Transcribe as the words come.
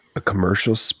A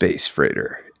commercial space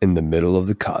freighter in the middle of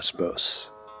the cosmos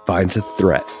finds a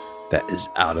threat that is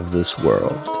out of this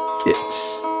world.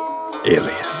 It's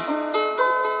Alien.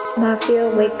 Mafia,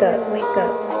 wake up, wake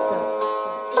up.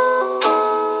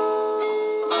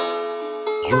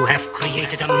 You have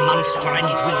created a monster and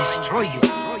it will destroy you.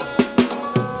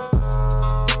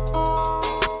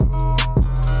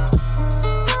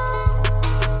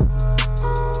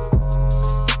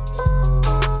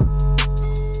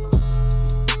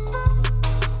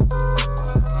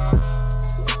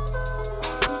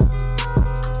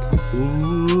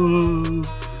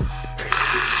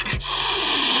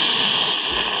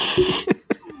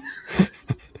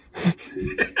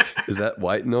 Is that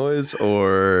white noise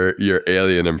or your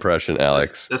alien impression,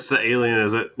 Alex? That's the alien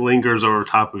as it lingers over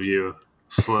top of you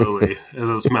slowly as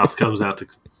its mouth comes out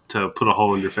to put a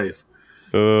hole in your face.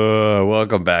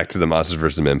 Welcome back to the Monsters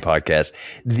vs. Men podcast,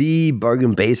 the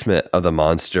bargain basement of the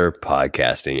monster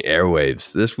podcasting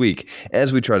airwaves. This week,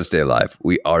 as we try to stay alive,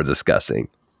 we are discussing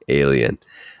Alien.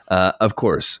 Of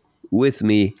course, with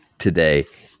me today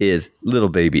is little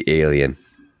baby alien,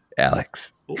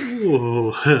 Alex.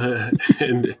 Ooh.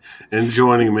 and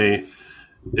joining me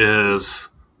is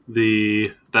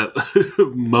that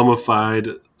mummified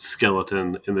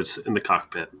skeleton in the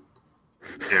cockpit,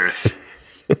 Eric.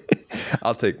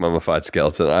 I'll take mummified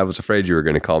skeleton. I was afraid you were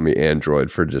going to call me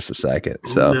android for just a second.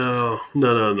 So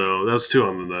No. That's too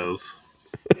on the nose.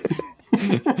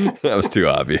 That was too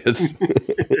obvious.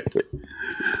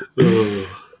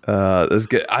 That's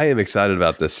good. I am excited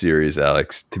about this series,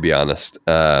 Alex, to be honest.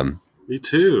 Me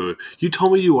too. You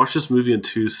told me you watched this movie in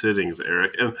 2 sittings,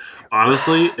 Eric, and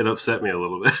honestly, it upset me a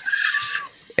little bit.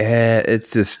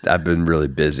 It's just, I've been really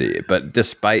busy, but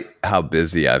despite how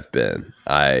busy I've been,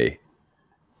 I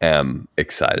am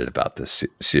excited about this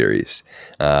series.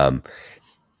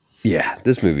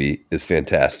 This movie is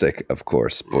fantastic. Of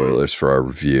course, spoilers for our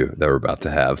review that we're about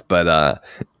to have, but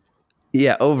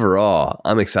overall,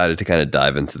 I'm excited to kind of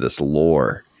dive into this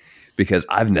lore because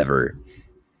I've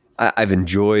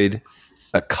enjoyed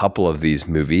a couple of these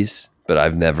movies, but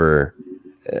I've never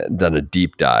done a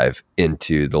deep dive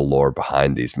into the lore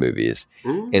behind these movies.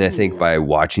 Ooh. And I think by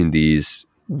watching these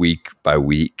week by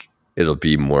week, it'll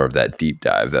be more of that deep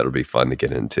dive that'll be fun to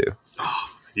get into. Oh,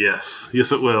 yes,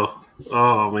 it will.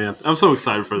 Oh man, I'm so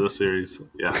excited for this series.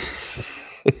 Yeah.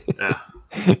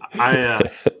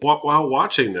 While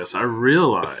watching this, I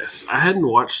realized I hadn't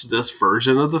watched this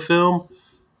version of the film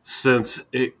since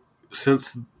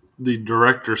the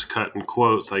director's cut, in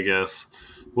quotes, I guess,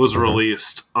 was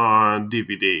released on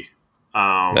DVD,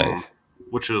 Nice.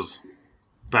 Which was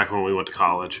back when we went to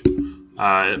college,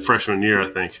 freshman year, I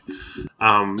think.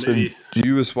 So did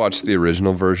you just watch the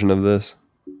original version of this?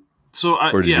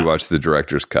 Or did you watch the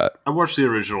director's cut? I watched the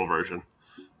original version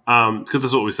because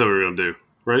that's what we said we were going to do,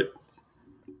 right?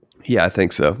 Yeah, I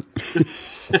think so.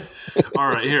 All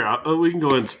right, here, we can go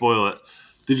ahead and spoil it.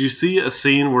 Did you see a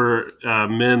scene where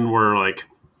men were like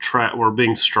were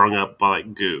being strung up by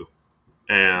like goo?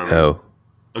 And no.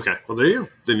 Okay, well there you go.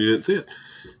 Then you didn't see it.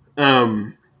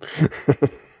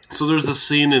 So there's a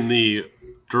scene in the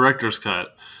director's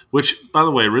cut, which, by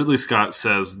the way, Ridley Scott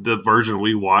says the version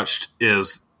we watched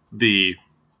is the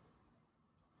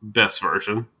best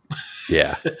version.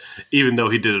 Yeah. Even though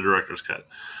he did a director's cut.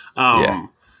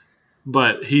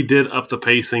 But he did up the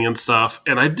pacing and stuff.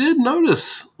 And I did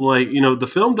notice, the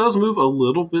film does move a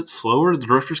little bit slower. The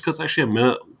director's cut's actually a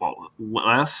minute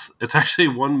less. It's actually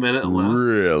 1 minute less.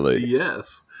 Really?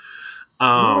 Yes.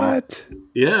 What?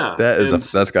 Yeah.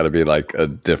 That's got to be like a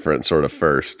different sort of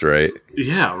first, right?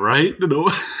 Yeah, right? No.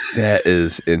 That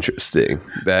is interesting.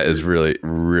 That is really,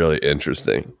 really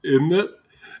interesting. Isn't it?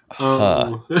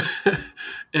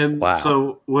 And wow.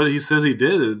 So what he says he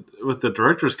did with the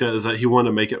director's cut is that he wanted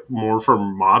to make it more for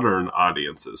modern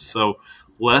audiences. So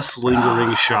less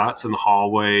lingering shots in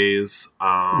hallways.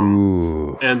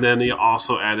 And then he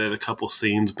also added a couple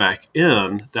scenes back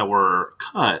in that were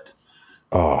cut.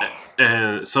 Oh.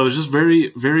 And so it's just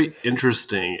very, very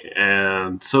interesting.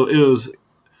 And so it was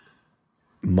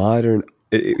modern.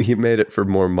 He made it for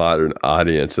more modern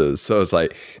audiences. So it's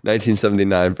like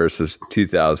 1979 versus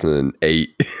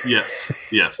 2008. Yes.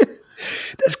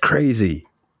 That's crazy.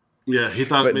 Yeah, he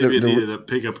thought maybe it needed to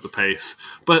pick up the pace.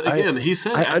 But again, he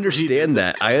said... I understand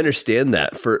that. I understand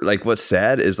that. For like, what's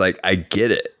sad is like, I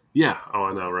get it. Yeah. Oh,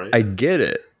 I know, right? I get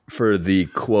it for the,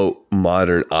 quote,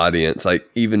 modern audience. Like,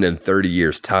 even in 30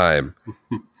 years' time,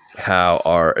 how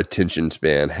our attention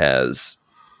span has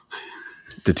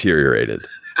deteriorated.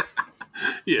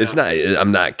 Yeah. It's not.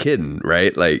 I'm not kidding,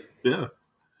 right? Like, yeah,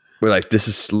 we're like, this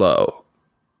is slow.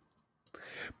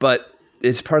 But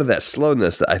it's part of that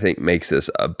slowness that I think makes this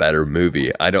a better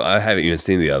movie. I haven't even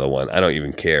seen the other one. I don't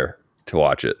even care to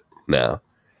watch it now.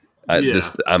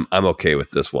 I'm okay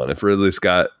with this one. If Ridley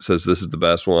Scott says this is the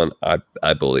best one,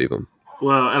 I believe him.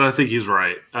 Well, and I think he's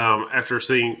right. I've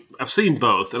seen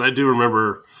both, and I do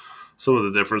remember some of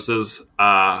the differences.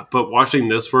 But watching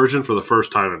this version for the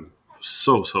first time in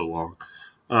so long,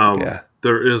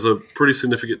 there is a pretty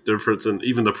significant difference in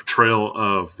even the portrayal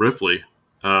of Ripley.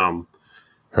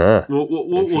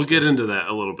 We'll get into that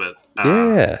a little bit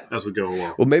as we go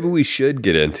along. Well, maybe we should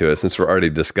get into it since we're already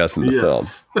discussing the film.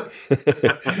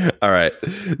 All right.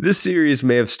 This series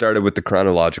may have started with the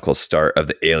chronological start of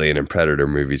the Alien and Predator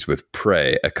movies with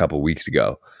Prey a couple weeks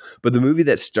ago. But the movie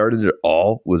that started it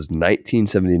all was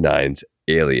 1979's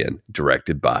Alien,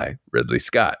 directed by Ridley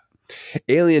Scott.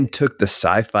 Alien took the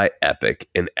sci-fi epic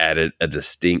and added a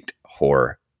distinct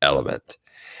horror element.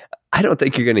 I don't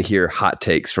think you're going to hear hot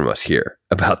takes from us here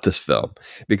about this film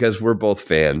because we're both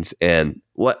fans. And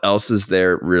what else is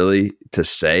there really to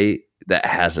say that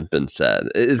hasn't been said?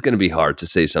 It is going to be hard to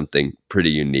say something pretty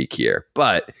unique here.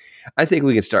 But I think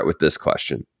we can start with this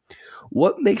question.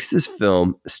 What makes this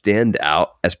film stand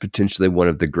out as potentially one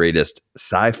of the greatest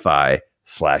sci-fi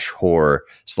 / horror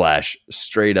 /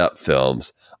 straight up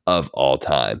films of all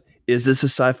time? Is this a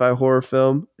sci-fi horror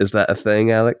film? Is that a thing,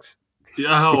 Alex?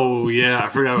 Oh, yeah. I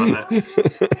forgot about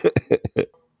that.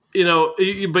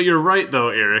 But you're right, though,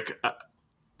 Eric.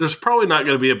 There's probably not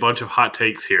going to be a bunch of hot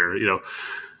takes here.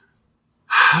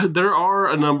 There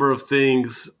are a number of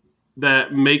things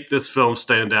that make this film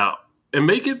stand out and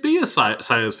make it be a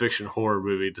science fiction horror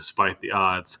movie despite the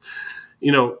odds.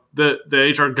 The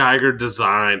H.R. Geiger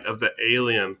design of the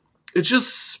alien, it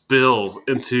just spills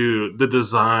into the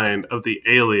design of the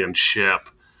alien ship.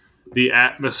 The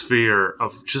atmosphere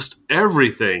of just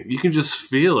everything. You can just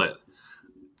feel it.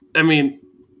 I mean,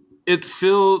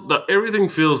 everything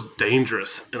feels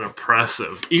dangerous and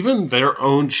oppressive. Even their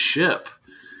own ship.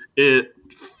 It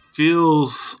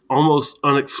feels almost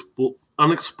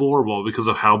unexplorable because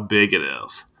of how big it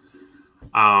is.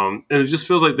 And it just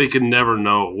feels like they can never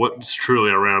know what's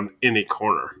truly around any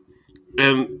corner.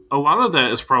 And a lot of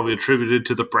that is probably attributed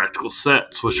to the practical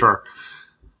sets, which are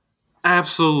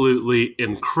absolutely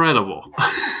incredible.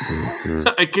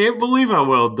 I can't believe how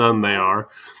well done they are.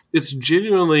 It's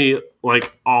genuinely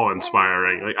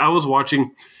awe-inspiring. Like I was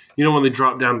watching, when they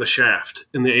drop down the shaft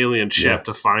in the alien ship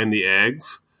to find the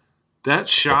eggs. That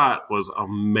shot was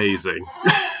amazing.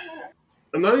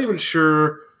 I'm not even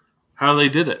sure how they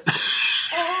did it.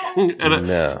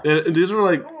 And these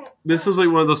were this is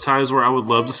one of those times where I would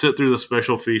love to sit through the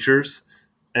special features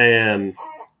and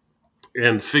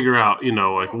figure out,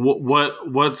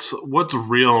 what's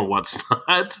real and what's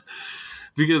not,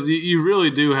 because you really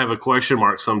do have a question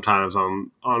mark sometimes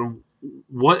on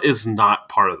what is not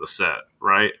part of the set,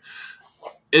 right?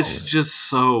 It's just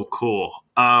so cool.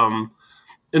 And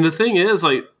the thing is,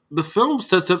 the film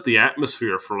sets up the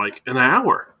atmosphere for an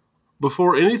hour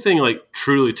before anything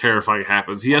truly terrifying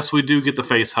happens. Yes, we do get the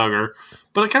face hugger,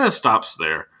 but it kind of stops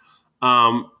there.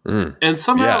 And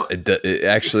somehow it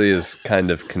actually is kind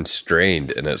of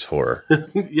constrained in its horror.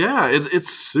 It's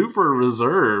super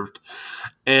reserved,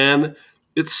 and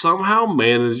it somehow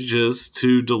manages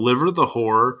to deliver the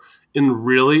horror in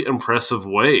really impressive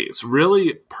ways,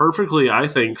 really perfectly, I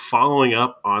think, following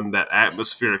up on that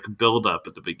atmospheric buildup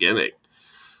at the beginning.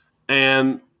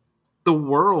 And the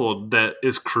world that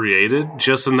is created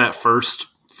just in that first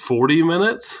 40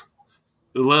 minutes,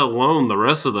 let alone the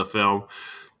rest of the film,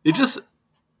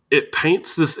 it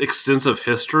paints this extensive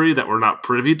history that we're not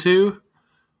privy to.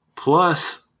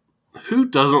 Plus, who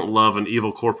doesn't love an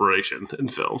evil corporation in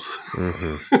films?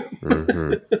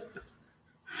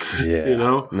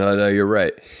 Yeah. No, you're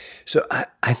right. So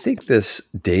I think this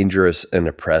dangerous and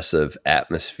oppressive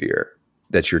atmosphere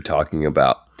that you're talking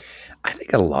about, I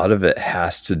think a lot of it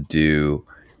has to do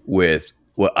with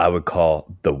what I would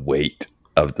call the weight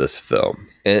of this film.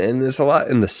 And there's a lot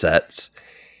in the sets.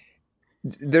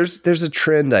 There's a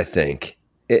trend, I think,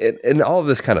 and all of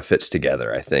this kind of fits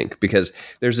together, I think, because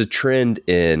there's a trend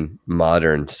in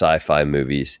modern sci-fi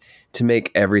movies to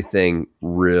make everything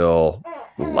real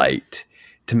light,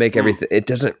 to make everything, it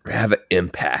doesn't have an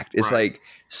impact. It's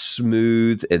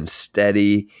smooth and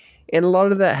steady. And a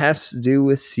lot of that has to do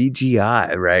with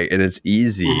CGI, right? And it's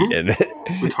easy and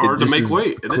it's hard to make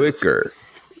weight. It quicker,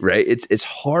 right? It's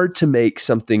hard to make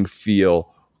something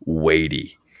feel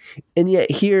weighty. And yet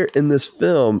here in this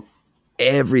film,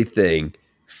 everything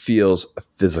feels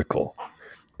physical.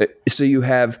 So you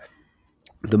have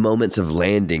the moments of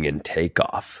landing and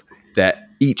takeoff that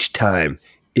each time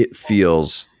it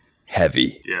feels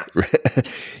heavy. Yes.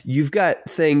 You've got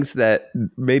things that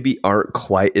maybe aren't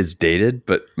quite as dated,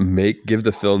 but give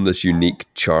the film this unique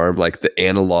charm, like the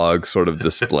analog sort of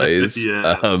displays,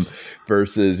 Yes.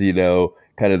 versus,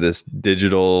 kind of this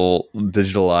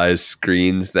digitalized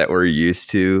screens that we're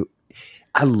used to.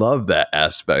 I love that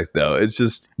aspect, though. It's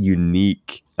just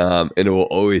unique, and it will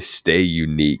always stay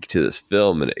unique to this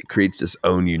film, and it creates its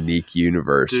own unique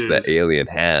universe that Alien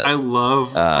has. I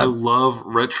love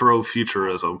retro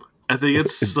futurism. I think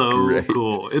it's so great.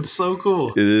 cool. It's so cool.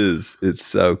 It is. It's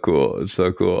so cool. It's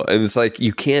so cool. And it's like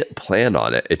you can't plan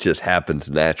on it. It just happens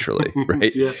naturally,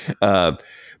 right? Yeah.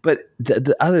 But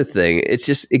the other thing,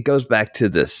 it goes back to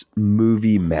this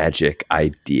movie magic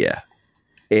idea.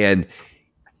 And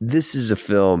this is a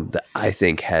film that I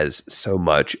think has so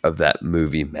much of that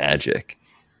movie magic.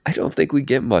 I don't think we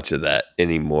get much of that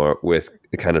anymore with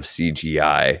the kind of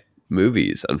CGI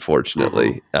movies,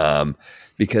 unfortunately,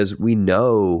 because we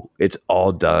know it's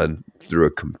all done through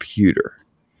a computer.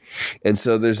 And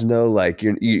so there's no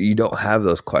you don't have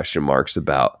those question marks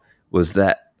about, was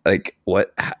that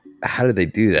what, how did they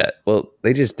do that? Well,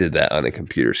 they just did that on a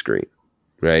computer screen,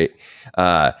 right?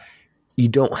 You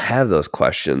don't have those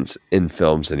questions in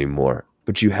films anymore,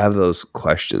 but you have those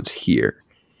questions here.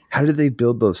 How did they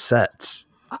build those sets?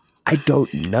 I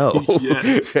don't know.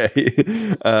 Yes.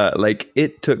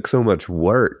 It took so much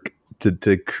work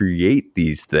to create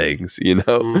these things,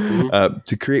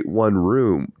 to create one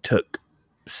room took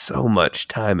so much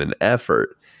time and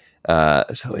effort.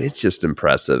 So it's just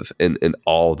impressive in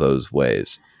all those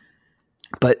ways.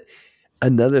 But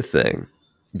another thing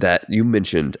that you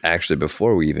mentioned actually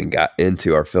before we even got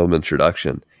into our film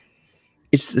introduction,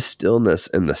 it's the stillness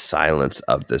and the silence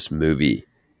of this movie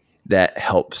that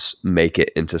helps make it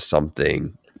into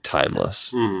something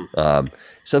timeless.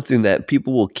 Something that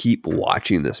people will keep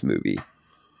watching this movie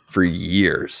for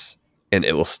years and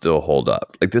it will still hold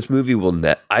up. Like this movie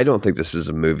I don't think this is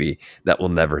a movie that will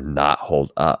never not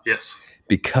hold up. Yes.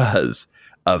 Because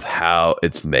of how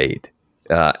it's made.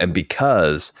 And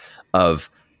because of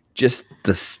just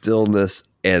the stillness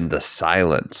and the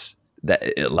silence that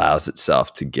it allows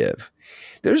itself to give.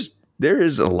 There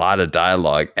is a lot of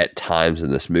dialogue at times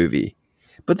in this movie,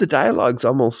 but the dialogue's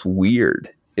almost weird.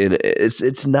 And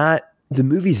it's not, the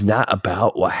movie's not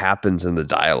about what happens in the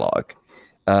dialogue.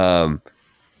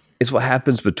 It's what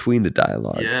happens between the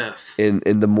dialogue. Yes.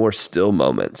 In the more still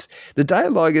moments. The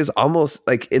dialogue is almost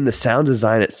like in the sound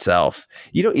design itself,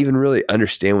 you don't even really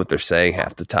understand what they're saying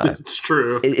half the time. It's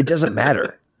true. It doesn't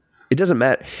matter. It doesn't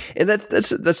matter. And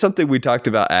that's something we talked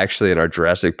about actually in our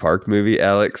Jurassic Park movie,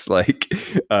 Alex,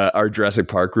 our Jurassic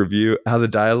Park review, how the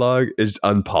dialogue is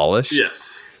unpolished.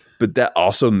 Yes. But that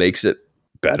also makes it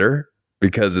better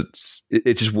because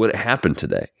it just wouldn't happen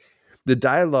today. The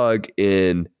dialogue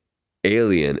in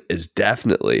Alien is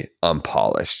definitely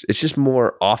unpolished. It's just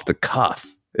more off the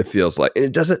cuff, it feels like. And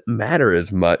it doesn't matter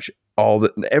as much.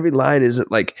 Every line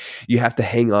isn't like you have to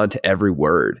hang on to every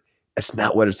word. That's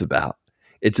not what it's about.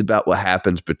 It's about what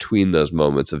happens between those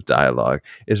moments of dialogue.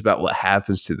 It's about what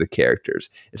happens to the characters.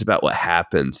 It's about what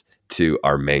happens to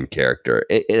our main character.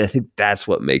 And I think that's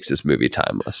what makes this movie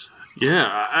timeless. Yeah,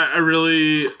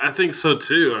 I think so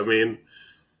too. I mean,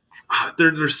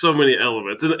 there's so many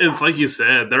elements. And it's like you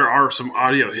said, there are some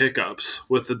audio hiccups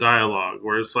with the dialogue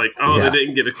where it's like, they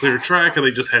didn't get a clear track and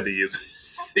they just had to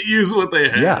use what they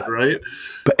had, right?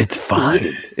 But it's fine.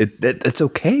 It's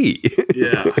okay.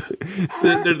 Yeah.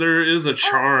 There is a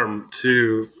charm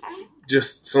to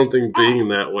just something being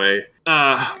that way.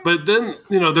 But then,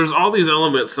 there's all these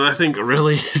elements that I think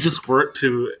really just work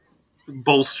to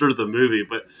bolster the movie.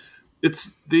 But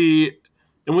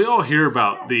and we all hear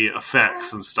about the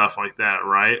effects and stuff like that,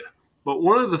 right? But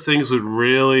one of the things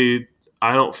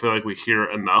I don't feel like we hear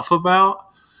enough about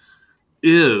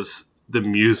is the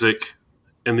music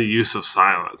and the use of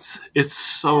silence. It's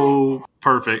so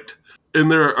perfect.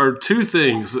 And there are two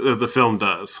things that the film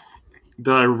does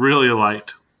that I really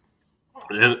liked.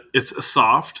 And it's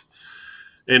soft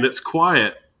and it's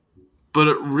quiet, but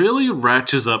it really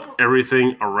ratchets up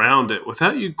everything around it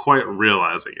without you quite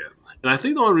realizing it. And I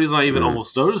think the only reason I even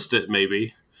almost noticed it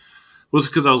maybe was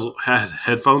because I had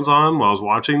headphones on while I was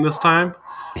watching this time.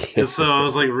 And so I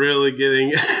was really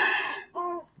getting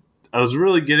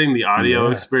the audio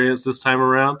experience this time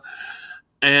around.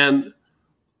 And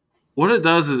what it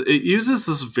does is it uses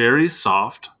this very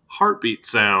soft heartbeat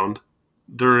sound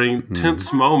during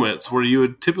tense moments where you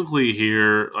would typically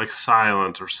hear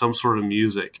silence or some sort of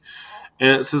music.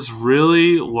 And it's this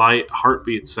really light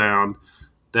heartbeat sound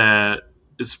that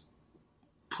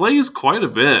plays quite a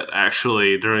bit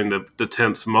actually during the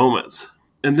tense moments.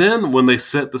 And then when they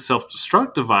set the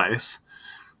self-destruct device,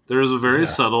 there is a very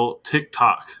subtle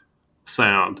tick-tock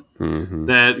sound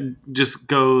that just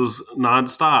goes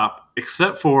nonstop,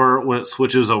 except for when it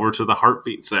switches over to the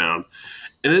heartbeat sound.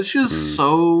 And it's just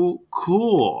so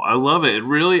cool. I love it. It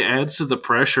really adds to the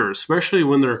pressure, especially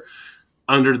when they're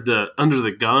under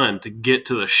the gun to get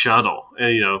to the shuttle.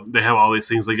 And, you know, they have all these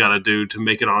things they got to do to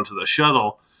make it onto the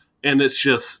shuttle. And it's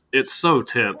so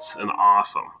tense and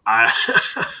awesome. I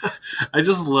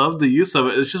just love the use of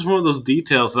it. It's just one of those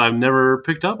details that I've never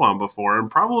picked up on before. And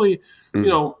probably, you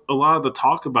know, a lot of the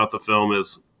talk about the film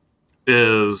is,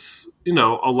 you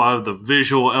know, a lot of the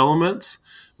visual elements,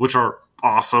 which are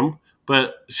awesome,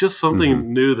 but it's just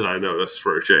something new that I noticed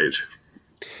for a change.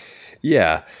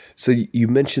 Yeah. So you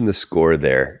mentioned the score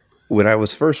there. When I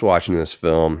was first watching this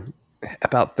film,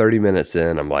 about 30 minutes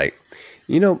in, I'm like,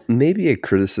 you know, maybe a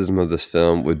criticism of this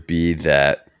film would be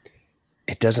that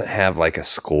it doesn't have like a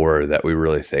score that we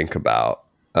really think about.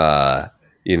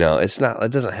 You know, it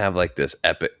doesn't have like this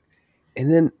epic.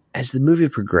 And then as the movie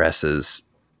progresses,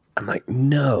 I'm like,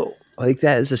 no, like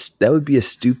that would be a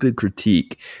stupid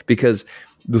critique, because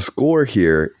the score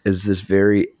here is this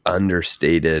very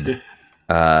understated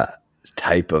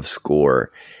type of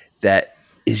score that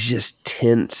is just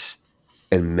tense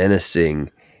and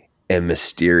menacing and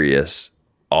mysterious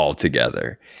all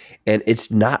together. And it's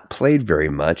not played very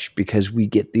much because we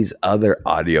get these other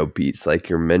audio beats like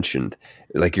you're mentioning.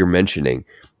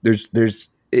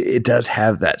 It does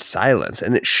have that silence,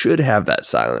 and it should have that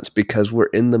silence because we're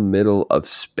in the middle of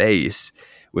space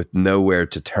with nowhere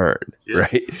to turn,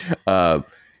 right?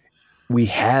 We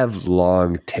have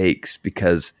long takes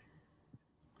because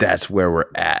that's where we're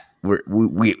at.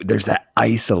 There's that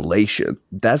isolation.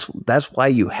 That's why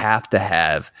you have to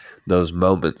have those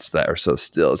moments that are so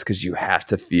still. It's because you have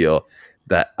to feel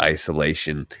that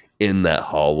isolation in that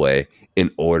hallway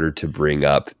in order to bring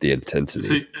up the intensity.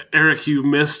 See, Eric, you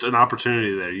missed an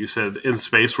opportunity there. You said in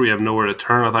space where you have nowhere to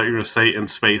turn. I thought you were going to say in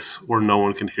space where no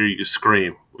one can hear you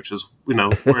scream, which is, you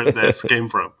know, where that came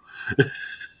from.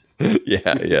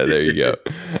 Yeah, there you go.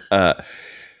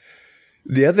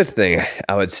 The other thing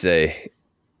I would say,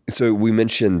 so we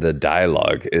mentioned the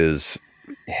dialogue it's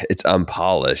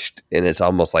unpolished, and it's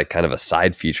almost like kind of a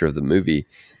side feature of the movie.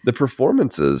 The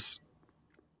performances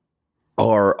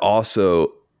are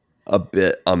also a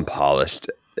bit unpolished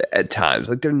at times.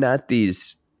 Like they're not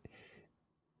these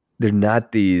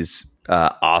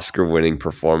Oscar-winning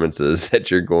performances that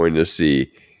you're going to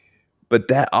see, but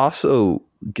that also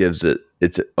gives it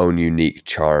its own unique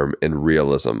charm and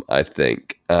realism, I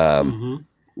think,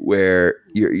 where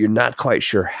you're not quite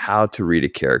sure how to read a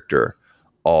character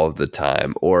all of the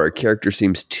time, or a character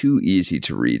seems too easy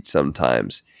to read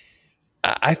sometimes.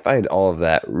 I find all of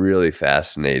that really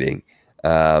fascinating.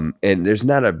 And there's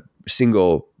not a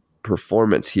single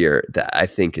performance here that I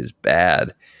think is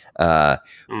bad. But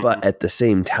at the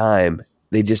same time,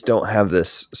 they just don't have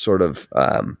this sort of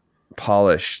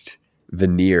polished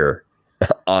veneer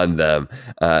on them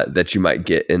that you might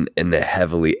get in a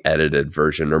heavily edited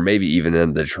version, or maybe even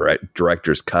in the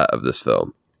director's cut of this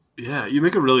film. Yeah, you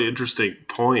make a really interesting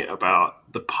point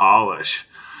about the polish.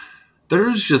 There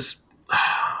is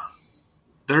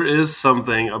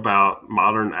something about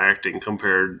modern acting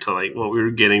compared to like what we were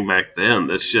getting back then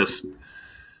that's just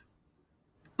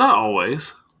not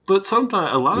always, but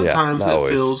sometimes, a lot of times it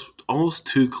feels almost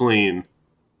too clean.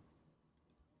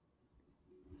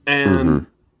 And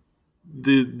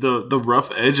the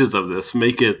rough edges of this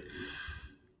make it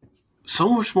so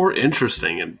much more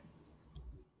interesting, and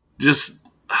just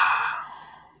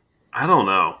I don't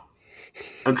know.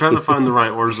 I'm trying to find the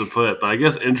right words to put, but I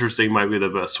guess interesting might be the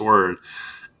best word.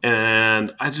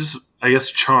 And I guess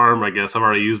charm, I've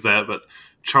already used that, but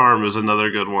charm is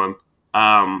another good one.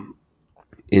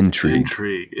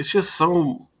 Intrigue. It's just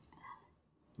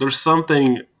there's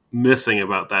something missing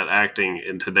about that acting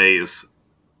in today's,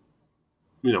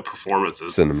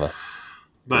 performances. Cinema.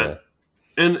 But,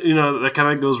 and, that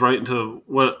kind of goes right into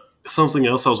something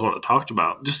else I was wanting to talk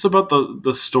about, just about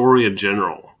the story in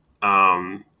general,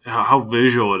 how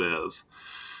visual it is.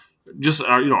 Just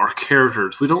our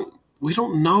characters. We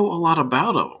don't know a lot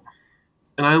about them,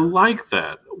 and I like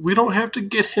that. We don't have to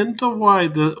get into why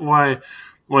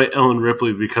Ellen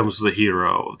Ripley becomes the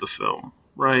hero of the film,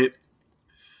 right?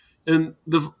 And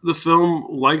the film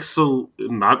likes to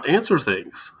not answer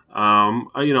things.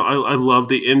 I love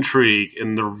the intrigue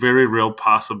and the very real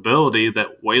possibility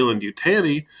that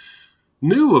Weyland-Yutani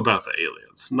knew about the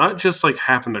aliens, not just like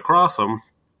happened across them,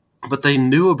 but they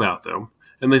knew about them,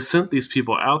 and they sent these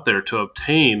people out there to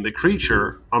obtain the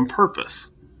creature on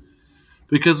purpose.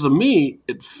 Because to me,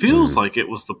 it feels like it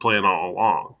was the plan all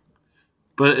along,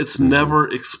 but it's never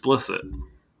explicit.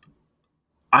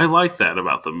 I like that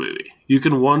about the movie. You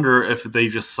can wonder if they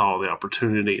just saw the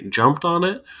opportunity and jumped on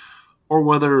it, or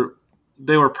whether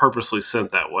they were purposely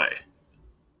sent that way.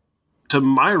 To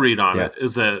my read on it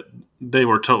is that they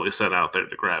were totally sent out there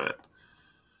to grab it.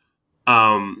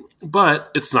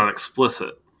 But it's not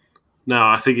explicit. Now,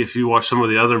 I think if you watch some of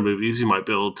the other movies, you might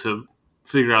be able to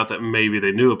figure out that maybe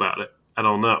they knew about it. I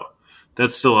don't know.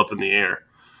 That's still up in the air.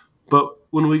 But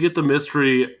when we get the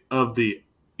mystery of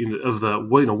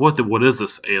what is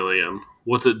this alien?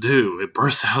 What's it do? It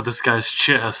bursts out of this guy's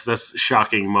chest. That's a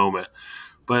shocking moment.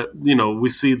 But, we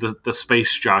see the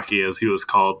space jockey, as he was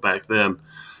called back then.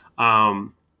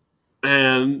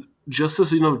 And just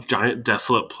this, giant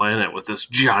desolate planet with this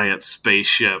giant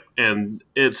spaceship. And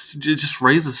it just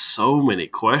raises so many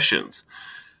questions.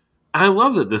 I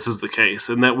love that this is the case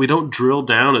and that we don't drill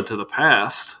down into the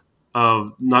past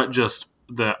of not just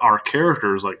our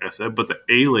characters, like I said, but the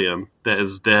alien that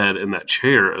is dead in that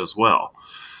chair as well.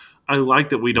 I like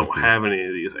that we don't have any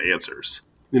of these answers.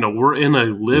 We're in a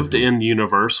lived-in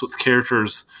universe with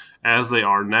characters as they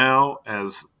are now,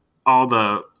 as all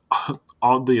the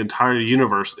entire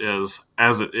universe is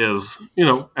as it is,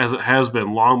 as it has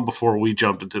been long before we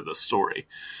jumped into this story.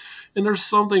 And there's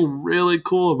something really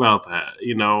cool about that.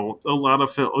 A lot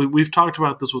of we've talked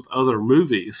about this with other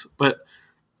movies, but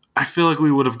I feel like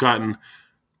we would have gotten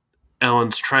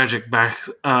Ellen's tragic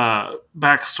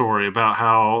backstory about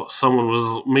how someone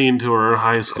was mean to her in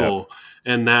high school,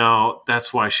 and now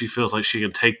that's why she feels like she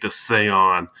can take this thing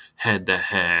on head to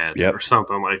head or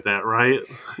something like that, right?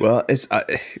 Well,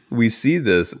 we see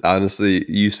this, honestly,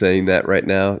 you saying that right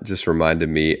now just reminded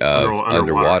me of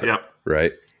Underwater,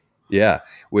 right? Yeah,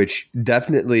 which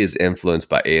definitely is influenced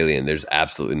by Alien. There's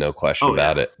absolutely no question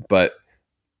about it, but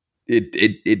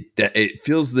it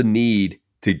feels the need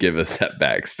to give us that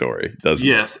backstory, doesn't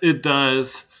it? Yes, it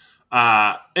does.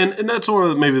 And that's one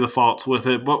of maybe the faults with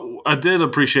it, but I did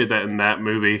appreciate that in that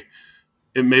movie.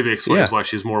 It maybe explains why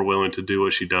she's more willing to do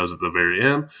what she does at the very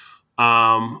end.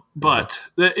 But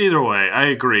either way, I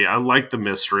agree. I like the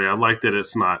mystery. I like that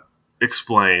it's not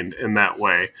explained in that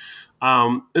way.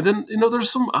 And then, there's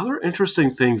some other interesting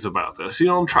things about this.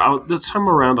 This time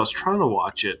around, I was trying to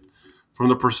watch it from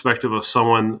the perspective of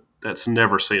someone that's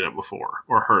never seen it before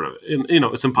or heard of it. And,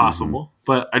 it's impossible,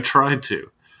 but I tried to.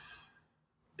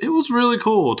 It was really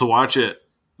cool to watch it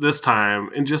this time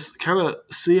and just kind of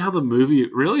see how the movie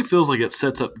really feels like it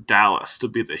sets up Dallas to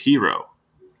be the hero,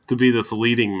 to be this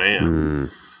leading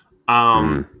man.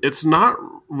 It's not,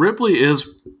 Ripley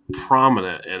is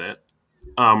prominent in it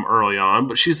early on,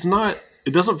 but she's not,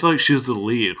 it doesn't feel like she's the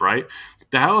lead, right?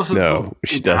 Dallas is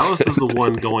the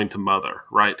one going to Mother,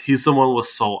 right? He's the one with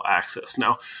sole access.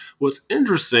 Now, what's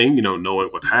interesting, knowing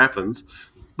what happens,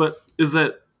 but is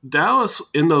that Dallas,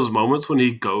 in those moments when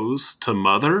he goes to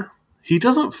Mother, he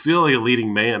doesn't feel like a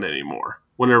leading man anymore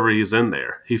whenever he's in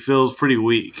there. He feels pretty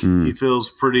weak. He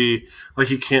feels pretty like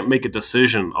he can't make a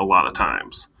decision a lot of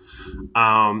times.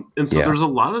 And so there's a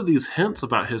lot of these hints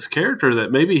about his character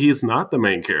that maybe he's not the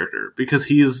main character because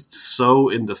he is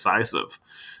so indecisive.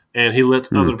 And he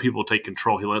lets other people take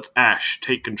control. He lets Ash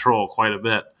take control quite a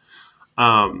bit.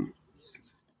 And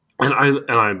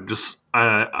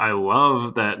I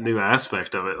love that new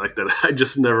aspect of it, like that I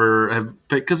just never have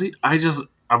picked, because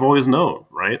I've always known,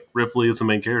 right? Ripley is the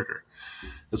main character.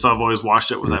 And so I've always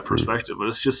watched it with that perspective, but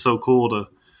it's just so cool to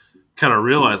kind of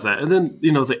realize that. And then,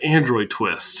 the android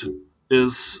twist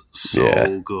is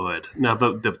so good. Now,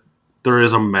 there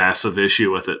is a massive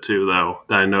issue with it too, though,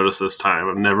 that I noticed this time.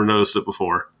 I've never noticed it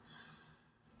before.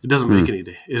 It doesn't make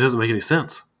any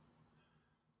sense.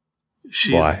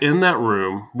 She's in that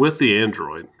room with the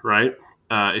android, right?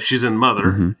 She's in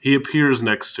Mother. He appears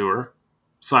next to her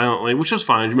silently, which is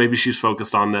fine. Maybe she's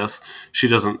focused on this. She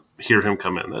doesn't hear him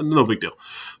come in. No big deal.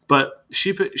 But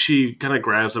she kind of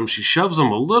grabs him. She shoves him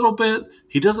a little bit.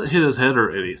 He doesn't hit his head or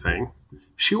anything.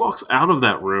 She walks out of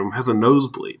that room, has a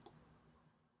nosebleed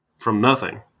from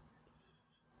nothing.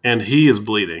 And he is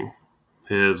bleeding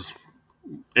his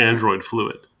android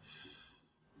fluid.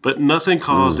 But nothing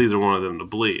caused either one of them to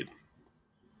bleed.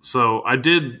 So I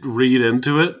did read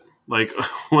into it, like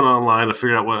went online to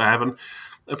figure out what happened.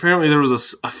 Apparently there was a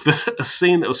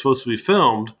scene that was supposed to be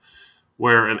filmed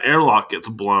where an airlock gets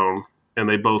blown and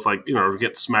they both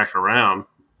get smacked around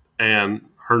and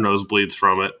her nose bleeds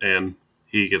from it and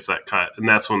he gets that cut. And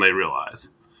that's when they realize.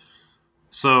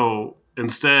 So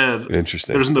instead,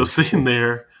 there's no scene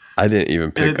there. I didn't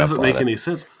even pick up on it. It doesn't make any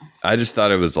sense. I just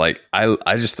thought it was like, I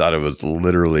just thought it was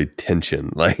literally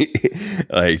tension. Like he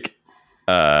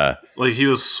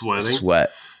was sweating.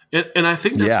 Sweat. And I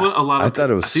think that's what a lot of, I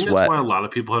thought it was sweat. That's why a lot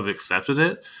of people have accepted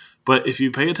it. But if you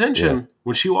pay attention,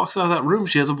 when she walks out of that room,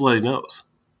 she has a bloody nose.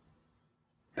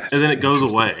 and then it goes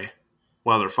away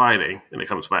while they're fighting, and it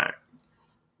comes back.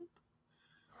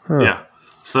 Huh. Yeah.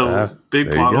 So big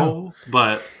there you plot go. hole,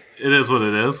 but it is what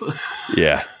it is.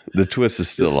 Yeah, the twist is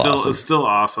still awesome. It's still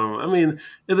awesome. I mean,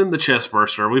 and then the chest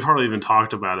burster. We've hardly even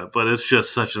talked about it, but it's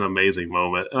just such an amazing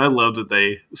moment, and I love that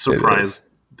they surprised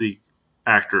the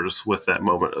actors with that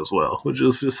moment as well, which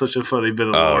is just such a funny bit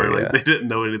of lore. yeah. Like they didn't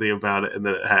know anything about it, and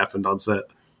then it happened on set.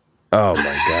 Oh my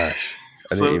gosh!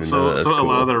 I didn't even know that. That's So a cool.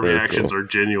 lot of their That is reactions cool. are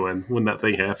genuine when that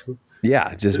thing happened.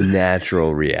 Yeah, just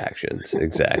natural reactions.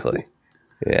 Exactly.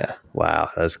 Yeah. Wow,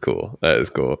 that's cool. That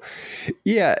is cool.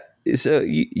 Yeah. So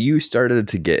you started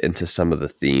to get into some of the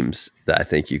themes that I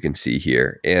think you can see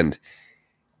here, and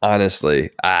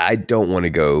honestly, I don't want to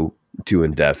go too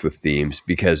in depth with themes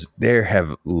because there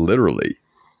have literally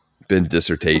been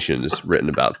dissertations written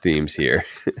about themes here.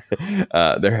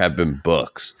 There have been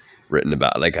books written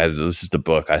about, this is the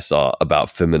book I saw about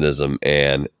feminism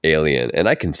and Alien, and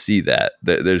I can see that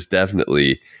there's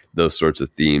definitely those sorts of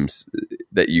themes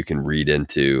that you can read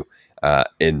into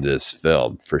in this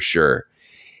film for sure.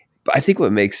 But I think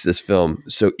what makes this film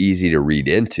so easy to read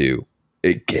into,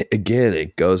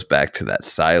 it goes back to that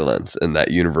silence and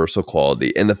that universal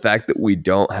quality, and the fact that we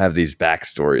don't have these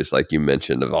backstories like you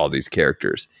mentioned of all these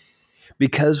characters.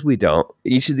 Because we don't,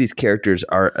 each of these characters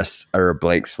are a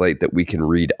blank slate that we can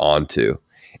read onto.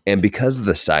 And because of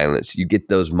the silence, you get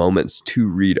those moments to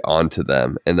read onto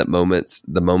them, and the moments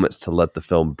to let the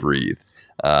film breathe,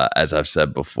 as I've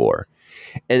said before.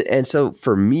 And so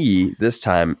for me, this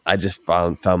time, I just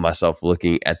found myself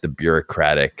looking at the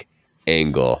bureaucratic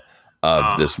angle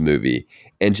of this movie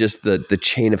and just the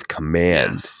chain of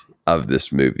command of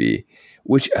this movie,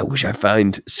 which I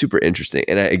find super interesting.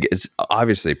 And it's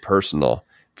obviously personal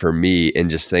for me, and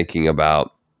just thinking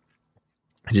about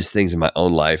just things in my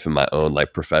own life and my own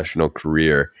professional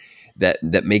career that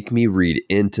make me read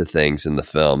into things in the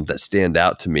film that stand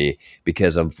out to me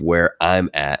because of where I'm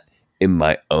at in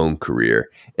my own career.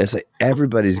 And it's like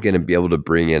everybody's going to be able to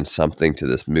bring in something to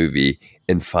this movie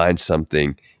and find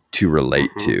something to relate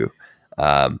to.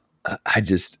 I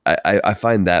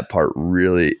find that part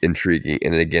really intriguing.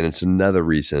 And again, it's another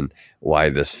reason why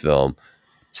this film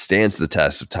stands the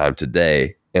test of time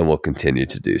today and will continue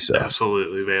to do so.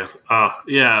 Absolutely, man.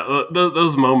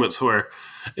 Those moments where,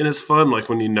 and it's fun, like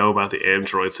when you know about the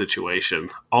android situation,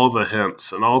 all the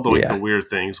hints and all the the weird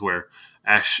things where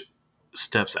Ash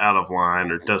steps out of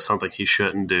line or does something he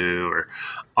shouldn't do, or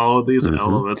all of these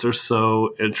elements are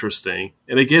so interesting.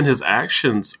 And again, his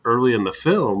actions early in the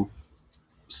film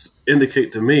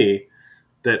indicate to me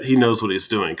that he knows what he's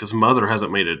doing, because Mother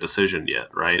hasn't made a decision yet,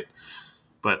 right?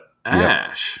 But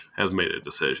Ash has made a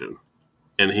decision,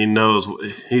 and he knows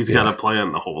he's got a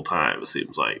plan the whole time, it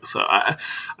seems like. So I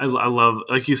love,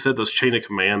 like you said, those chain of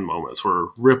command moments where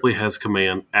Ripley has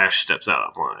command, Ash steps out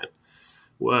of line.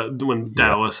 When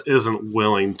Dallas isn't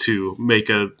willing to make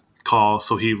a call,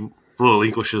 so he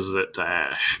relinquishes it to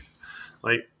Ash.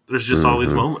 Like, there's just all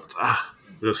these moments.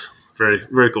 Just very,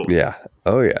 very cool. Yeah.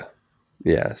 Oh, yeah.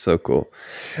 Yeah, so cool.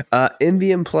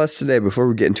 MVM Plus today, before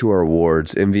we get into our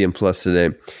awards, MVM Plus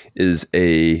today is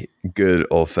a good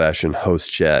old-fashioned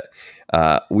host chat.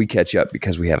 We catch up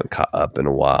because we haven't caught up in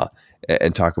a while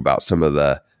and talk about some of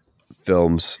the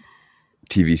films,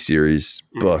 TV series,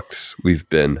 books we've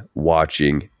been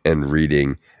watching and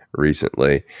reading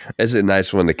recently. It's a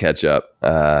nice one to catch up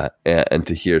and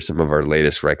to hear some of our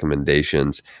latest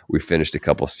recommendations. We finished a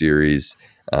couple series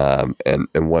and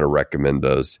want to recommend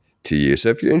those to you. So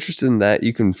if you're interested in that,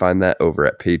 you can find that over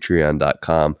at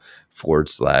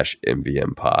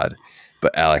patreon.com/MVM pod.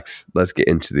 But Alex, let's get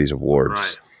into these awards.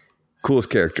 Right.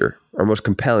 Coolest character, our most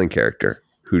compelling character.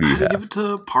 Who do you have? Give it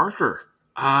to Parker.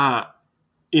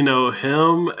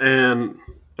 Him, and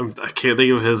I can't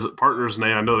think of his partner's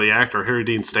name. I know the actor, Harry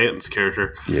Dean Stanton's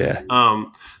character. Yeah.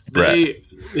 Brett.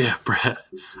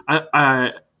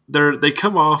 They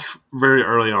come off very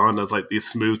early on as like these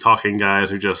smooth talking guys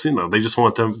who just, they just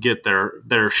want to get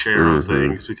their share of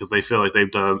things because they feel like they've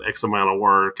done X amount of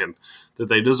work and that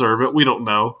they deserve it. We don't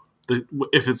know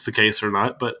if it's the case or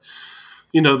not, but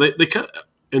they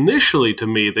initially, to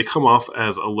me, they come off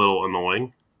as a little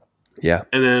annoying. Yeah.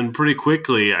 And then pretty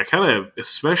quickly, I kind of,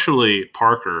 especially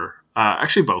Parker,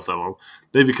 actually both of them,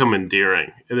 they become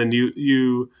endearing. And then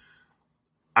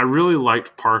I really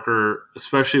liked Parker,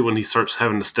 especially when he starts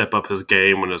having to step up his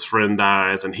game when his friend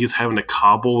dies, and he's having to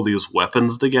cobble these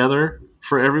weapons together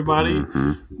for everybody,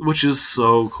 which is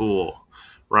so cool,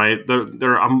 right?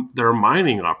 They're a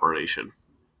mining operation,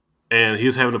 and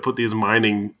he's having to put these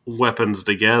mining weapons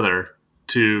together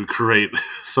to create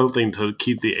something to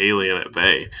keep the alien at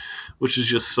bay, which is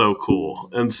just so cool.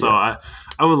 And so I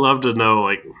would love to know,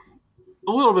 like,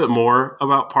 a little bit more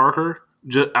about Parker.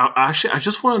 I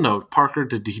just want to know, Parker,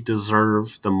 did he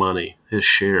deserve the money, his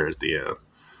share at the end?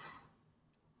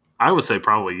 I would say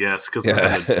probably yes, because they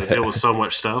had to deal with so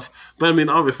much stuff. But I mean,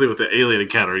 obviously with the alien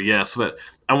encounter, yes. But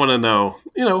I want to know,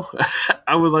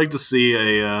 I would like to see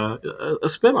a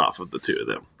spinoff of the two of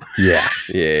them. Yeah.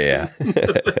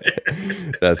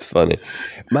 That's funny.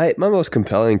 My most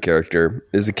compelling character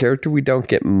is a character we don't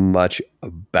get much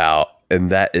about,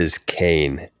 and that is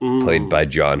Kane, played by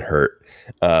John Hurt.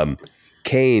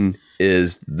 Kane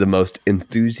is the most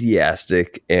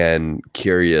enthusiastic and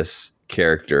curious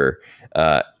character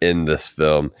in this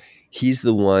film. He's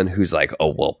the one who's like,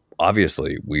 oh, well,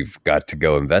 obviously we've got to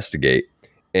go investigate.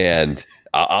 And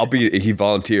he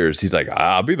volunteers. He's like,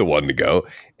 I'll be the one to go.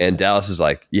 And Dallas is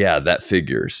like, yeah, that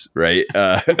figures, right?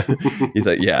 He's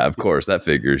like, yeah, of course, that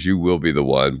figures. You will be the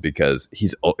one, because he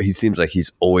seems like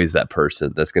he's always that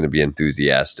person that's going to be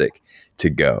enthusiastic to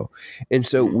go. And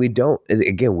so we don't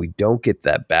get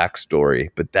that backstory,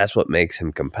 but that's what makes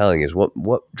him compelling, is what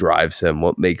drives him,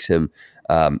 what makes him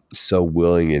so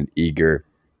willing and eager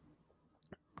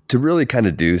to really kind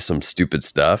of do some stupid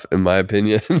stuff, in my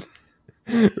opinion.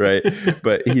 Right,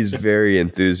 but he's very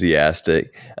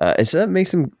enthusiastic, and so that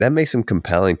makes him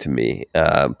compelling to me.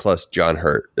 Plus, John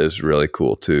Hurt is really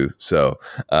cool too. So,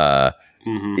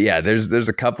 yeah, there's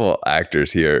a couple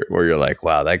actors here where you're like,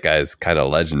 wow, that guy's kind of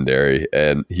legendary,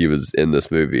 and he was in this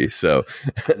movie. So,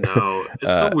 no,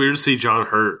 it's so weird to see John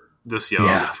Hurt this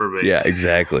young for me. Yeah,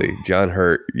 exactly. John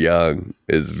Hurt young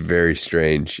is very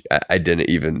strange. I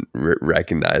didn't even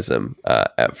recognize him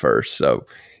at first. So,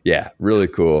 yeah, really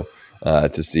cool.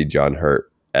 To see John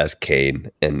Hurt as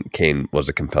Kane, and Kane was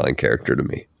a compelling character to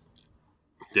me.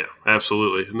 Yeah,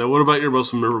 absolutely. Now, what about your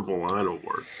most memorable line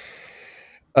award?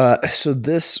 So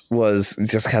this was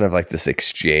just kind of like this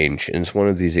exchange, and it's one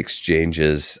of these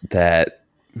exchanges that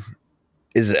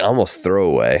is almost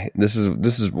throwaway. This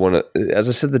is one of, as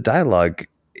I said, the dialogue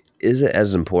isn't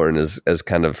as important as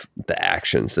kind of the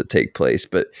actions that take place,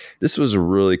 but this was a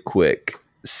really quick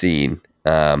scene.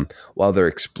 While they're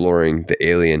exploring the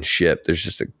alien ship, there's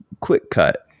just a quick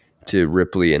cut to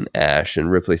Ripley and Ash, and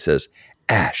Ripley says,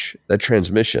 Ash, that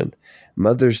transmission,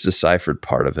 Mother's deciphered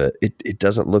part of it. It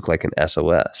doesn't look like an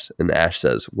SOS. And Ash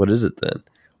says, what is it then?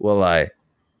 Well,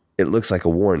 it looks like a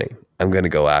warning. I'm going to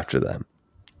go after them.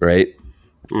 Right?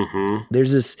 Mm-hmm.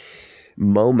 There's this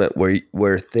moment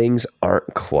where things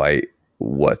aren't quite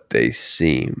what they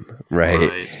seem.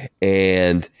 Right.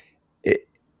 And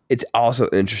it's also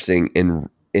interesting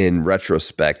in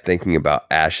retrospect, thinking about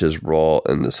Ash's role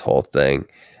in this whole thing,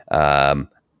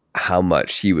 how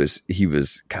much he was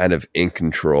kind of in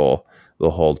control the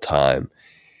whole time,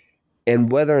 and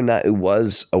whether or not it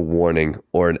was a warning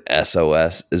or an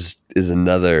SOS is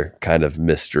another kind of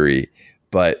mystery.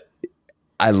 But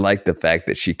I like the fact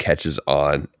that she catches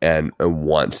on and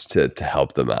wants to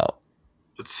help them out.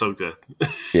 It's so good.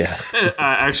 Yeah,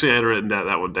 I actually had written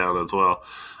that one down as well.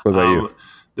 What about you?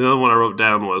 The other one I wrote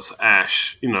down was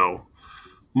Ash,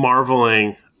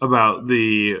 marveling about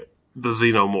the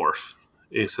xenomorph.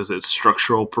 He says its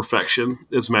structural perfection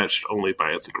is matched only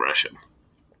by its aggression.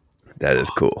 That is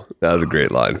cool. That was a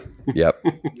great line. Yep.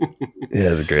 Yeah,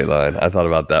 that's a great line. I thought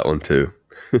about that one too.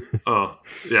 Oh,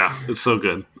 yeah. It's so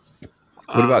good.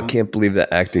 What about Can't Believe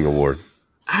That Acting Award?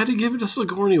 I had to give it to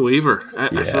Sigourney Weaver.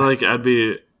 I feel like I'd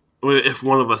be... If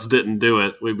one of us didn't do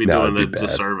it, we'd be doing a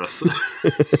disservice.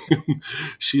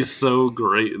 She's so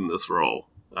great in this role.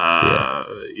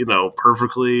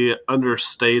 Perfectly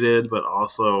understated, but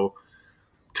also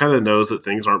kind of knows that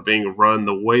things aren't being run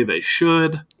the way they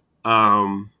should.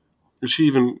 She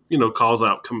even, calls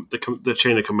out the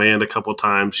chain of command a couple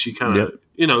times. She kind of,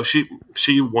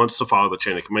 she wants to follow the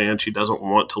chain of command. She doesn't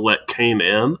want to let Kane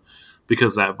in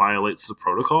because that violates the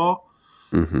protocol.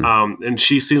 Mm-hmm. And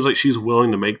she seems like she's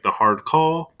willing to make the hard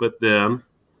call, but then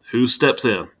who steps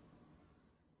in?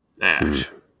 Ash.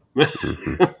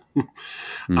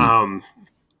 Mm-hmm.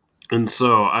 And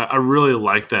so I really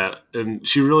like that. And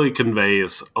she really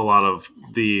conveys a lot of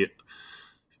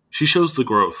she shows the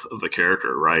growth of the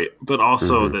character, right? But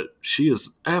also that she is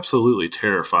absolutely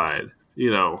terrified.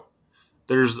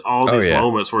 There's all these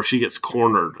moments where she gets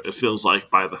cornered, it feels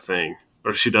like, by the thing.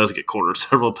 Or she does get cornered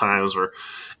several times,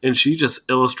 and she just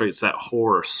illustrates that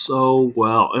horror so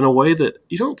well in a way that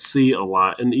you don't see a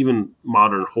lot in even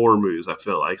modern horror movies. I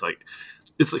feel like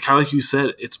it's kind of like you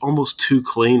said, it's almost too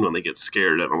clean when they get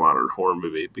scared in a modern horror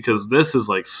movie, because this is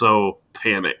like so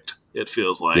panicked, it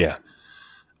feels like,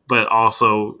 but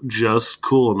also just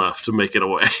cool enough to make it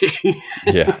away.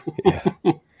 Yeah.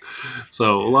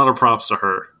 So a lot of props to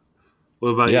her. What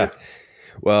about you?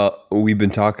 Well, we've been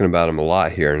talking about him a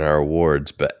lot here in our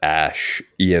awards, but Ash,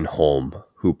 Ian Holm,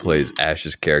 who plays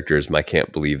Ash's character, is my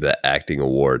Can't Believe That Acting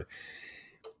Award.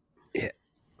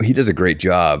 He does a great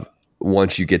job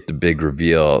once you get the big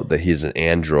reveal that he's an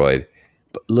android.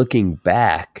 But looking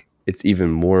back, it's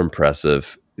even more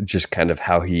impressive just kind of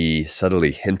how he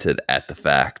subtly hinted at the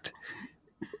fact.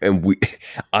 And we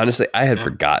honestly, I had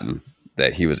forgotten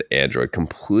that he was android,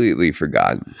 completely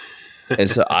forgotten. And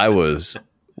so I was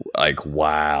like,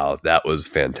 wow, that was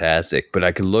fantastic. But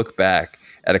I could look back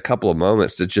at a couple of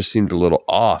moments that just seemed a little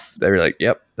off. They were like,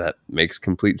 yep, that makes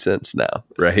complete sense now,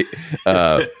 right?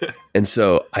 And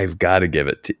so I've got to give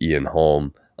it to Ian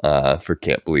Holm for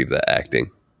Can't Believe That Acting.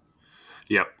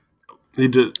 Yep. He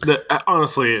did.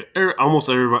 Honestly, almost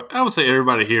everybody, I would say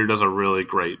everybody here does a really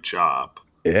great job.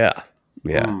 Yeah.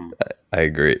 I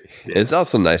agree. Yeah. It's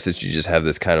also nice that you just have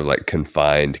this kind of like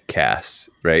confined cast,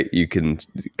 right? You can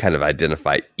kind of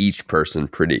identify each person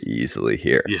pretty easily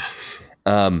here. Yes.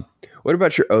 What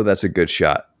about your, oh, that's a good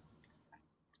shot?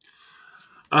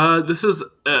 This is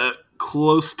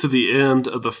close to the end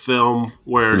of the film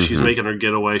where she's making her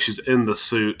getaway. She's in the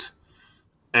suit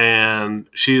and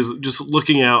she's just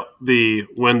looking out the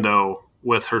window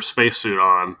with her spacesuit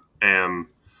on, and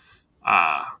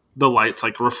the light's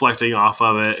like reflecting off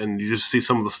of it, and you just see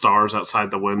some of the stars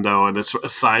outside the window, and it's a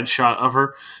side shot of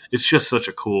her. It's just such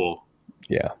a cool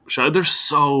shot. There's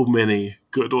so many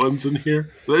good ones in here.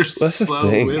 There's so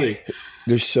many.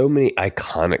 There's so many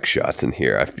iconic shots in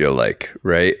here, I feel like,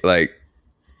 right? Like,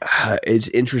 it's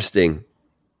interesting.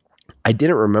 I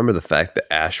didn't remember the fact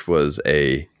that Ash was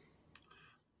a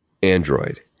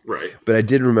android. Right. But I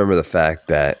did remember the fact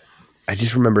that I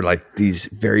just remember like these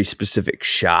very specific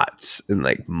shots and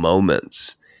like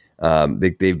moments.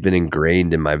 They've been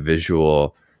ingrained in my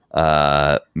visual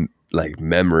like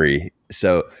memory.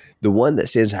 So the one that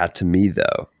stands out to me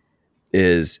though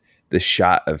is the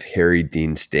shot of Harry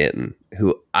Dean Stanton,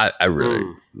 who I really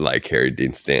like Harry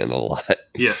Dean Stanton a lot.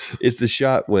 Yes. It's the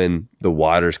shot when the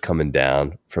water's coming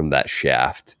down from that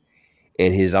shaft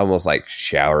and he's almost like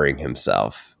showering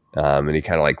himself. And he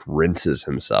kind of like rinses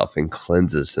himself and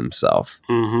cleanses himself.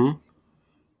 Mm-hmm.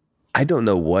 I don't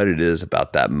know what it is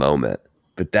about that moment,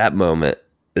 but that moment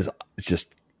is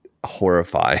just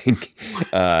horrifying.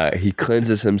 He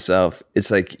cleanses himself.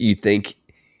 It's like you think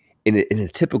in a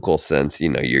typical sense, you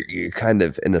know, you're kind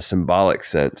of in a symbolic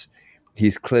sense.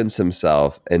 He's cleansed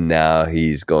himself and now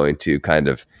he's going to kind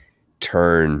of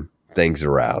turn things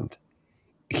around.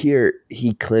 Here,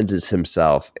 he cleanses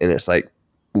himself and it's like,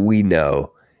 we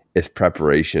know it's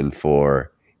preparation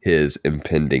for his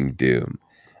impending doom.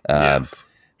 Yes.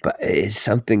 But it's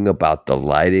something about the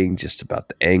lighting, just about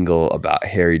the angle, about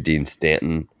Harry Dean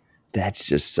Stanton. That's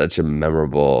just such a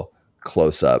memorable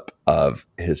close-up of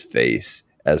his face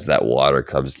as that water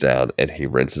comes down and he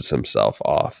rinses himself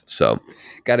off. So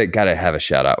gotta have a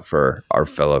shout out for our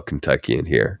fellow Kentuckian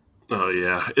here. Oh,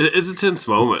 yeah. It's a tense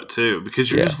moment, too,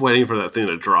 because you're just waiting for that thing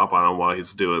to drop on him while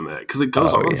he's doing that. Because it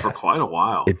goes on for quite a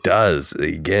while. It does.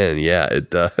 Again, yeah,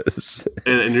 it does.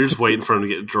 And you're just waiting for him to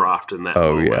get dropped in that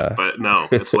moment. Yeah. But no,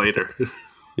 it's later.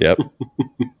 Yep.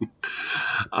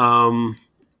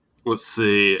 Let's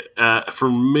see.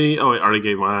 For me, I already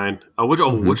gave mine.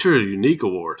 What's your unique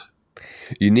award?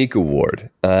 Unique award.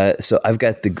 So I've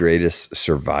got the Greatest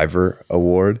Survivor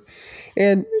award.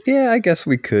 And yeah, I guess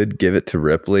we could give it to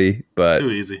Ripley, but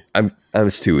too easy.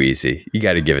 It's too easy. You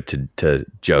got to give it to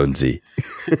Jonesy.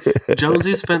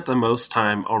 Jonesy spent the most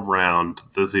time around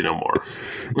the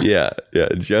xenomorph. yeah.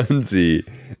 Jonesy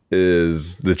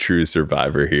is the true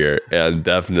survivor here, and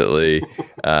definitely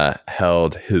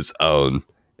held his own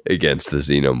against the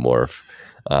xenomorph,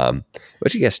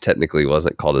 which I guess technically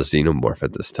wasn't called a xenomorph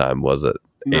at this time, was it?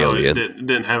 No, Alien. It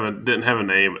didn't have a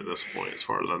name at this point, as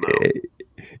far as I know.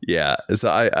 Yeah, so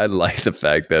I like the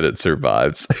fact that it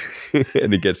survives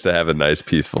and it gets to have a nice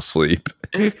peaceful sleep.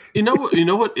 You know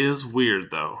what is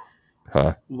weird though?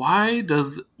 Huh? Why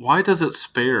does it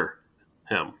spare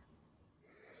him?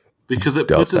 Because it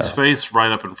puts his face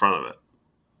right up in front of it.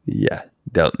 Yeah,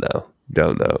 don't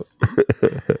know.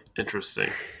 Interesting.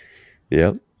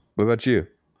 Yep. What about you?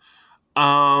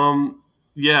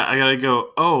 Yeah, I gotta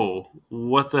go. Oh,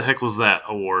 what the heck was that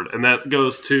award? And that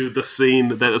goes to the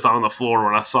scene that is on the floor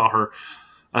when I saw her.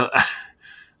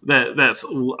 That's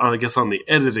I guess on the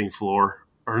editing floor,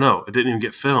 or no, it didn't even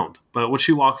get filmed. But when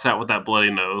she walks out with that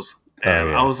bloody nose,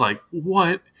 and I was like,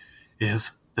 "What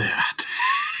is that?"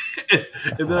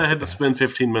 And then I had to spend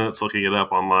 15 minutes looking it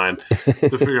up online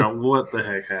to figure out what the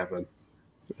heck happened.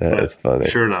 That's funny.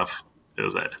 Sure enough, it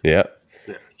was that. Yep.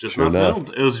 Yeah, just not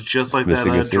filmed. It was just like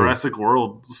that Jurassic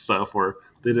World stuff where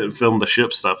they didn't film the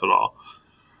ship stuff at all.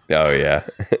 Oh yeah.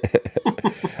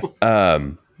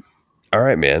 All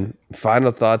right, man.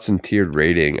 Final thoughts and tiered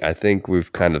rating. I think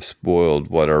we've kind of spoiled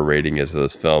what our rating is of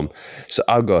this film, so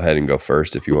I'll go ahead and go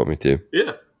first if you want me to.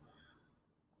 Yeah.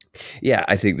 Yeah,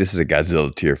 I think this is a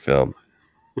Godzilla tier film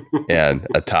and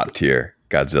a top tier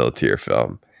Godzilla tier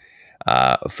film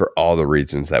for all the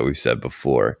reasons that we've said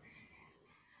before.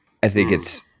 I think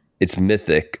it's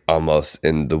mythic almost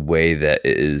in the way that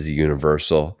it is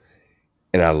universal,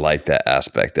 and I like that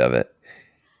aspect of it.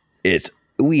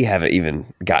 We haven't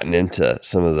even gotten into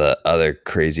some of the other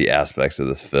crazy aspects of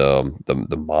this film,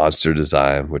 the monster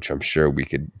design, which I'm sure we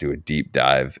could do a deep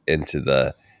dive into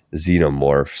the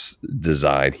xenomorphs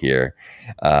design here.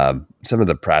 Some of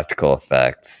the practical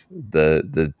effects,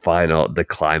 the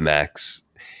climax.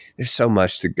 There's so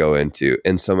much to go into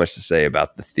and so much to say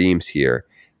about the themes here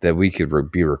that we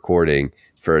could be recording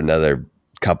for another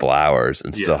couple hours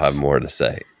and still have more to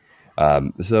say.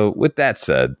 So with that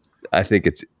said, I think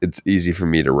it's easy for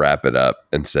me to wrap it up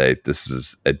and say this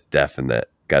is a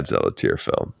definite Godzilla tier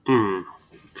film.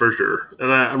 For sure.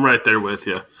 And I'm right there with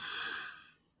you.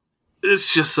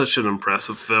 It's just such an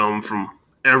impressive film from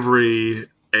every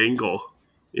angle.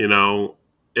 You know,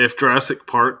 if Jurassic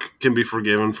Park can be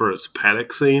forgiven for its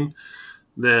paddock scene,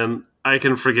 then I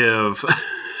can forgive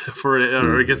for it,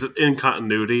 or I guess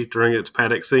incontinuity during its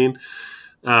paddock scene.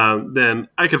 Then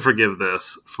I can forgive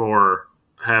this for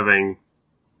having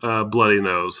a bloody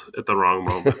nose at the wrong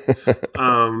moment.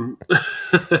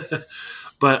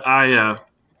 But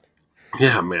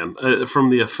yeah, man, from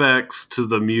the effects to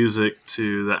the music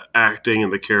to the acting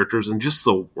and the characters and just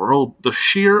the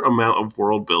sheer amount of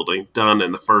world building done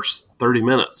in the first 30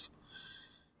 minutes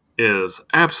is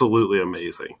absolutely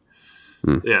amazing.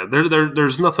 Yeah,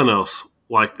 there's nothing else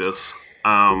like this.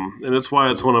 And it's why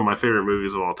it's one of my favorite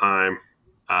movies of all time.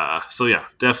 So yeah,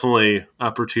 definitely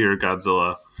upper tier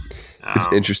Godzilla. It's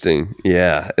interesting.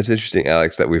 Yeah, it's interesting,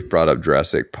 Alex, that we've brought up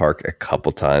Jurassic Park a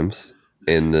couple times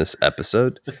in this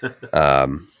episode.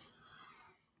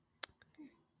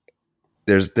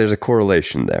 There's a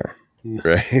correlation there,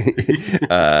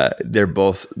 right?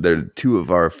 They're two of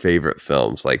our favorite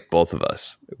films. Like both of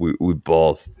us, we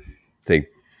both think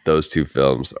those two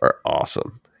films are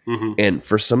awesome, and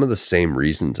for some of the same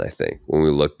reasons. I think when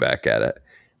we look back at it,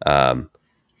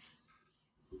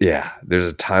 yeah,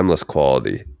 there's a timeless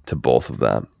quality to both of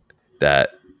them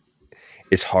that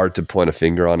it's hard to point a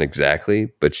finger on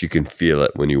exactly, but you can feel it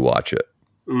when you watch it.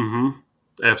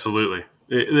 Absolutely.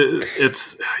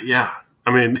 It's yeah.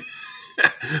 I mean,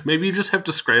 maybe you just have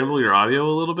to scramble your audio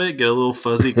a little bit, get a little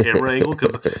fuzzy camera angle,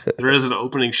 because there is an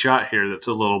opening shot here that's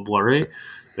a little blurry.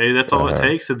 Maybe that's all it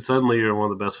takes, and suddenly you're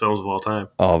one of the best films of all time.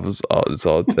 That's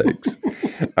all it takes.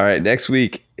 All right, next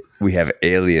week we have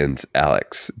Aliens.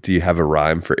 Alex, do you have a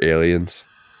rhyme for Aliens?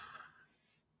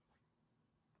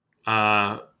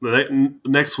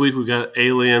 Next week we got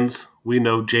Aliens. We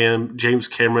know James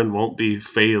Cameron won't be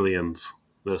failians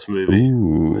this movie.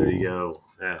 Ooh, there you go.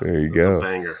 Yeah, there you that's go. A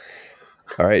banger.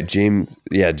 All right, James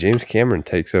Cameron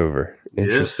takes over.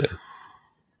 Interesting. Yes.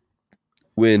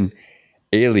 When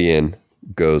alien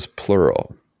goes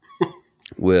plural,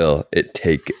 will it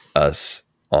take us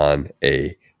on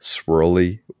a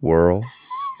swirly whirl?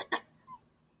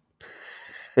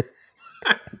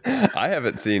 I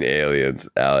haven't seen Aliens,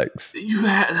 Alex.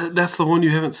 That's the one you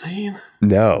haven't seen?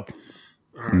 No.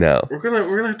 Right. No. We're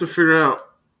gonna have to figure out.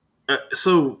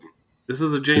 So this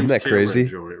is a James Isn't that Cameron crazy?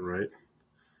 joint, right?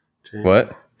 James.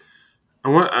 What?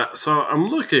 So I'm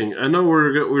looking. I know we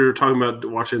were talking about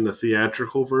watching the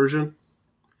theatrical version,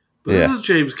 but this is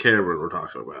James Cameron we're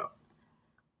talking about.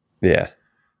 Yeah.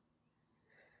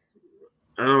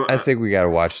 I think we gotta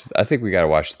watch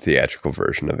the theatrical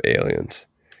version of Aliens.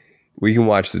 We can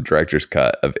watch the director's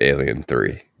cut of Alien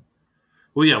 3.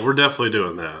 Well, yeah, we're definitely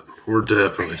doing that. We're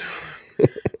definitely doing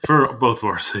it for both of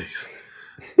our sakes.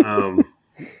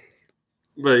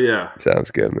 But yeah, sounds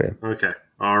good, man. Okay,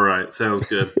 all right, sounds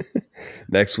good.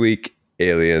 Next week,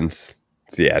 Aliens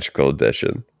theatrical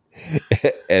edition.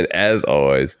 And as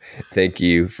always, thank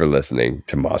you for listening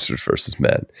to Monsters vs.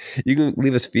 Men. You can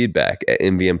leave us feedback at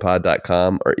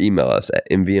mvmpod.com or email us at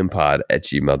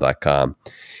mvmpod@gmail.com.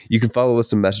 You can follow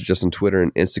us and message us on Twitter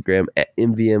and Instagram at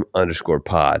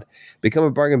mvm_pod. Become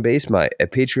a bargain basemite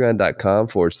at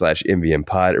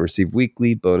patreon.com/mvmpod and receive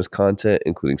weekly bonus content,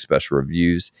 including special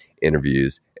reviews,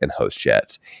 interviews, and host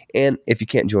chats. And if you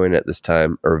can't join at this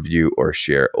time, a review or a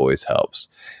share always helps.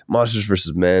 Monsters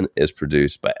vs. Men is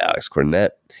produced by Alex Cornett.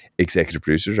 Executive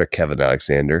producers are Kevin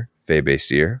Alexander, Faye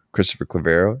Bastier, Christopher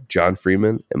Clavero, John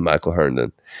Freeman, and Michael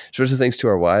Herndon. Special thanks to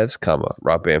our wives,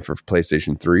 Rob Bamford for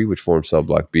PlayStation 3, which forms Cell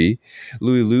Block B,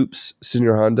 Louis Loops,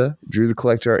 Senior Honda, Drew the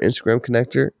Collector, our Instagram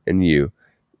connector, and you,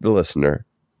 the listener,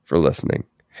 for listening.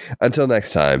 Until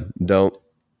next time, don't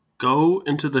go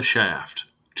into the shaft.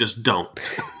 Just don't.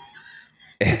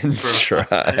 And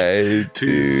try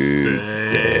to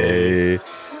stay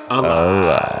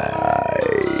alive.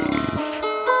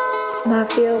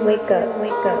 Mafia, wake up,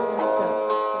 wake up.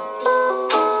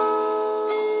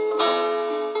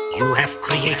 You have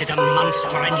created a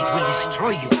monster and it will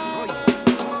destroy you.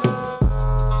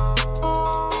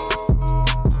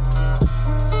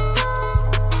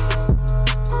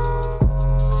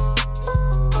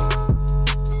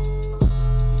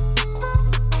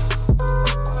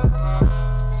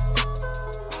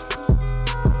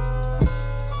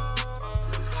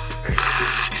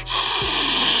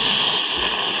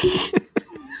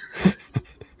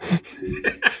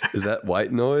 Is that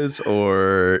white noise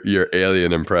or your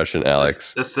alien impression,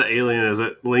 Alex? That's the alien as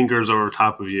it lingers over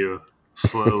top of you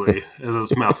slowly as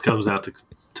its mouth comes out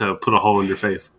to put a hole in your face.